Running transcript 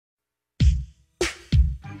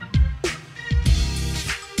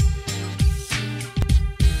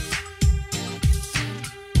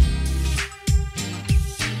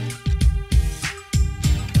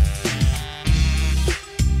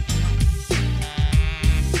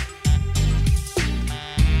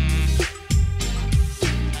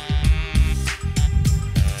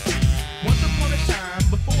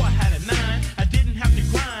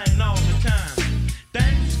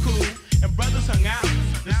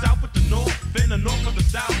north or the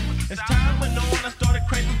south. As time went on, I started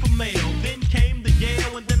craving for mail. Then came the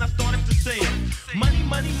Yale, and then I started to sell. Money,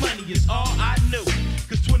 money, money is all I knew.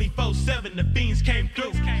 Cause 24/7 the fiends came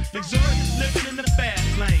through. Luxurious living in the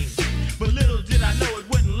fast lane. But little did I know it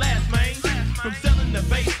wouldn't last, man. From selling the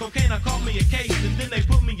base, cocaine, I caught me a case. And then they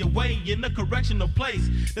put me away in a correctional place.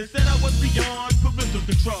 They said I was beyond parental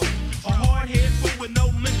control. A hard head full with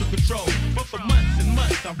no mental control. But for months and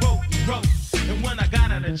months I wrote and wrote. And when I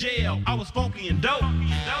got out of jail, I was funky and dope.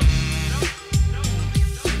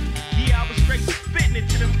 Yeah, I was straight spitting it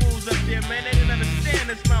to them fools up there, man. They didn't understand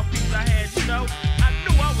this mouthpiece I had, you know. I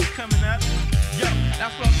knew I was coming up. Yo,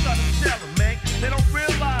 that's what I'm trying to tell them, man. They don't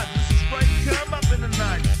realize this is straight come up in the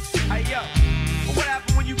 90s. Hey, yo, but what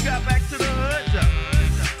happened when you got back to the hood, though?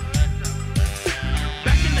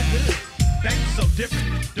 Back in the hood, things were so different.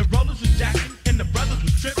 The rollers was jacking and the brothers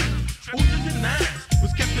was tripping. Oozes and nines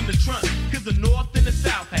was kept in the trunk. Cause the north and the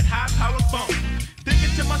south had high power phone.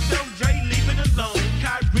 Thinking to myself, Dre, leave it alone.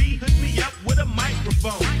 Kyrie hooked me up with a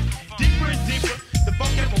microphone. Deeper and deeper, the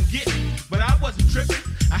phone kept on getting. But I wasn't tripping,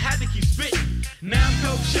 I had to keep spitting. Now I'm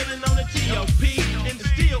cold chilling on the T.O.P. And the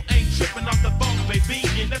steel ain't tripping off the funk, baby.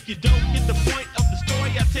 And if you don't get the point of the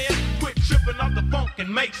story I tell, quit tripping off the funk and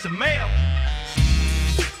make some mail.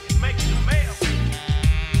 Make some mail.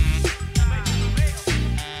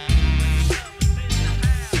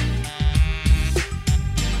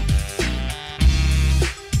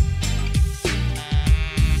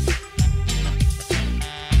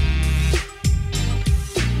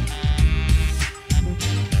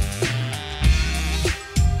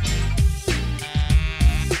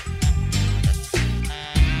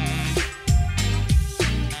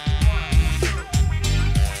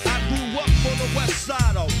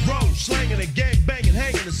 Slanging and gang banging,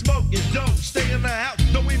 hanging and smoking dope. Stay in the house,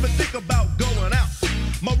 don't even think about going out.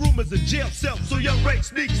 My room is a jail cell, so young Ray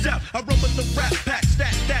sneaks out. I run with the rap pack,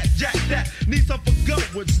 stack that, jack that. Need some for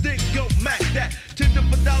going, stick go, mac that. $10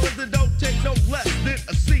 different and don't take no less than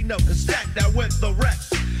a C note and stack that with the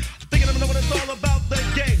rest. Thinking I know what it's all about, the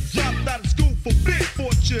game. Dropped out of school for big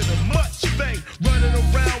fortune and much fame. Running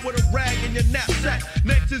around with a rag in your knapsack.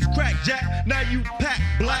 Next is crack jack, now you pack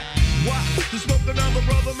black. Why? To smoke another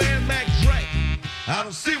brother, man, Mac Dre. I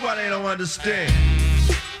don't see why they don't understand.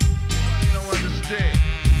 They don't understand.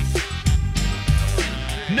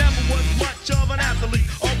 Never was much of an athlete.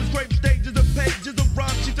 Always great